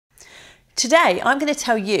Today, I'm going to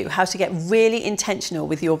tell you how to get really intentional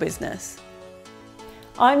with your business.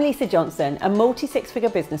 I'm Lisa Johnson, a multi-six-figure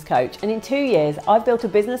business coach, and in 2 years, I've built a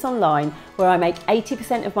business online where I make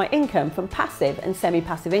 80% of my income from passive and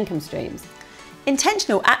semi-passive income streams.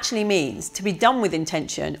 Intentional actually means to be done with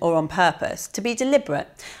intention or on purpose, to be deliberate,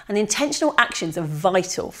 and intentional actions are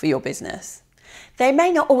vital for your business. They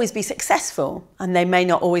may not always be successful, and they may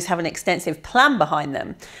not always have an extensive plan behind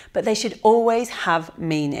them, but they should always have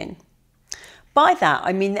meaning. By that,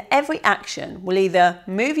 I mean that every action will either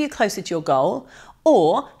move you closer to your goal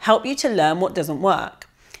or help you to learn what doesn't work.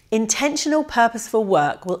 Intentional, purposeful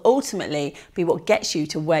work will ultimately be what gets you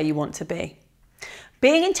to where you want to be.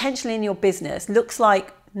 Being intentional in your business looks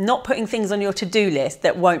like not putting things on your to-do list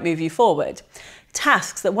that won't move you forward,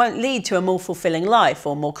 tasks that won't lead to a more fulfilling life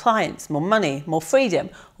or more clients, more money, more freedom,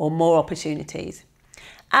 or more opportunities.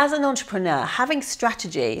 As an entrepreneur, having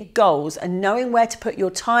strategy, goals, and knowing where to put your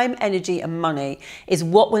time, energy, and money is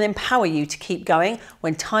what will empower you to keep going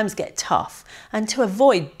when times get tough and to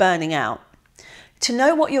avoid burning out. To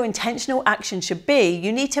know what your intentional action should be,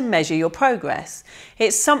 you need to measure your progress.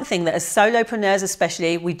 It's something that as solopreneurs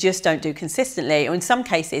especially, we just don't do consistently, or in some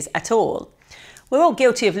cases at all. We're all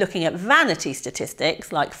guilty of looking at vanity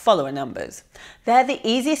statistics like follower numbers. They're the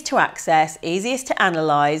easiest to access, easiest to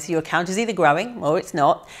analyse, your account is either growing or it's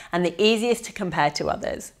not, and the easiest to compare to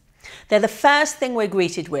others. They're the first thing we're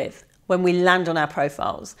greeted with when we land on our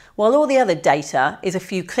profiles, while all the other data is a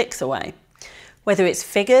few clicks away. Whether it's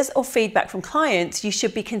figures or feedback from clients, you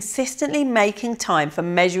should be consistently making time for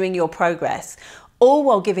measuring your progress, all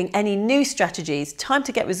while giving any new strategies time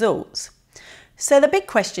to get results. So the big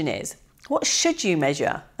question is, what should you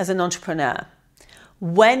measure as an entrepreneur?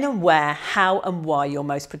 When, where, how, and why you're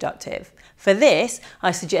most productive. For this,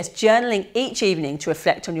 I suggest journaling each evening to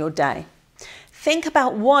reflect on your day. Think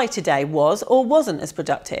about why today was or wasn't as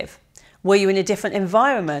productive. Were you in a different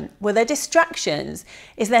environment? Were there distractions?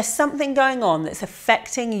 Is there something going on that's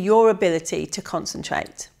affecting your ability to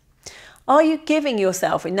concentrate? Are you giving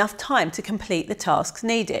yourself enough time to complete the tasks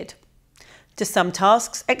needed? Do some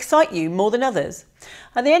tasks excite you more than others?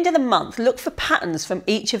 At the end of the month, look for patterns from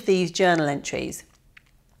each of these journal entries.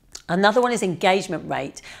 Another one is engagement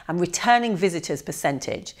rate and returning visitors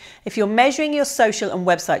percentage. If you're measuring your social and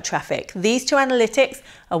website traffic, these two analytics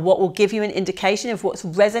are what will give you an indication of what's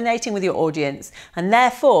resonating with your audience and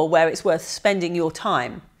therefore where it's worth spending your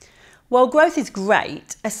time. While growth is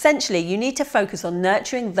great, essentially you need to focus on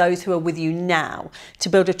nurturing those who are with you now to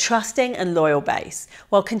build a trusting and loyal base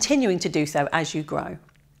while continuing to do so as you grow.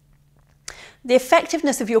 The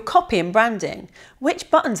effectiveness of your copy and branding.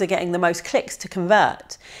 Which buttons are getting the most clicks to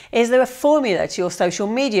convert? Is there a formula to your social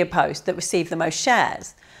media posts that receive the most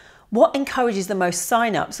shares? What encourages the most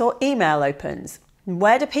sign-ups or email opens?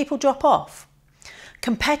 Where do people drop off?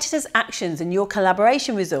 Competitors' actions and your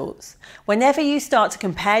collaboration results. Whenever you start to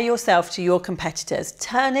compare yourself to your competitors,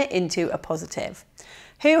 turn it into a positive.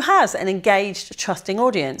 Who has an engaged, trusting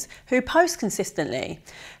audience? Who posts consistently?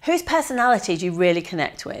 Whose personality do you really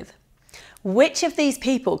connect with? Which of these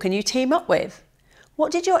people can you team up with?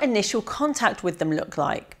 What did your initial contact with them look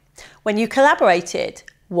like? When you collaborated,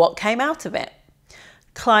 what came out of it?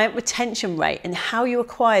 Client retention rate and how you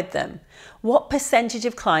acquired them. What percentage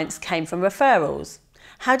of clients came from referrals?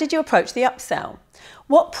 How did you approach the upsell?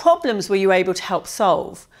 What problems were you able to help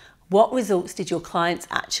solve? What results did your clients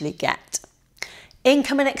actually get?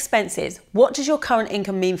 Income and expenses. What does your current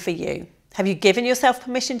income mean for you? Have you given yourself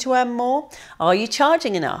permission to earn more? Are you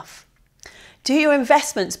charging enough? Do your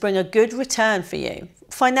investments bring a good return for you,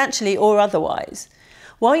 financially or otherwise?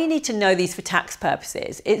 While you need to know these for tax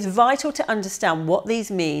purposes, it's vital to understand what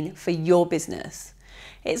these mean for your business.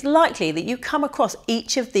 It's likely that you come across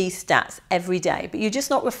each of these stats every day, but you're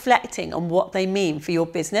just not reflecting on what they mean for your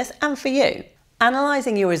business and for you.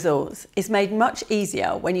 Analysing your results is made much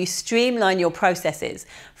easier when you streamline your processes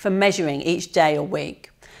for measuring each day or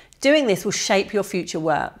week. Doing this will shape your future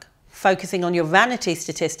work. Focusing on your vanity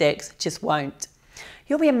statistics just won't.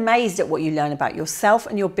 You'll be amazed at what you learn about yourself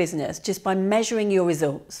and your business just by measuring your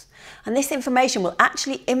results. And this information will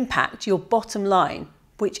actually impact your bottom line,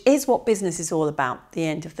 which is what business is all about at the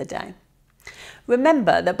end of the day.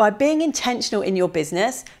 Remember that by being intentional in your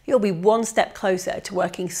business, you'll be one step closer to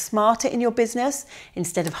working smarter in your business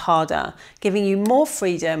instead of harder, giving you more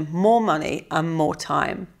freedom, more money, and more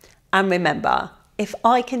time. And remember, if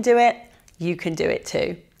I can do it, you can do it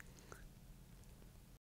too.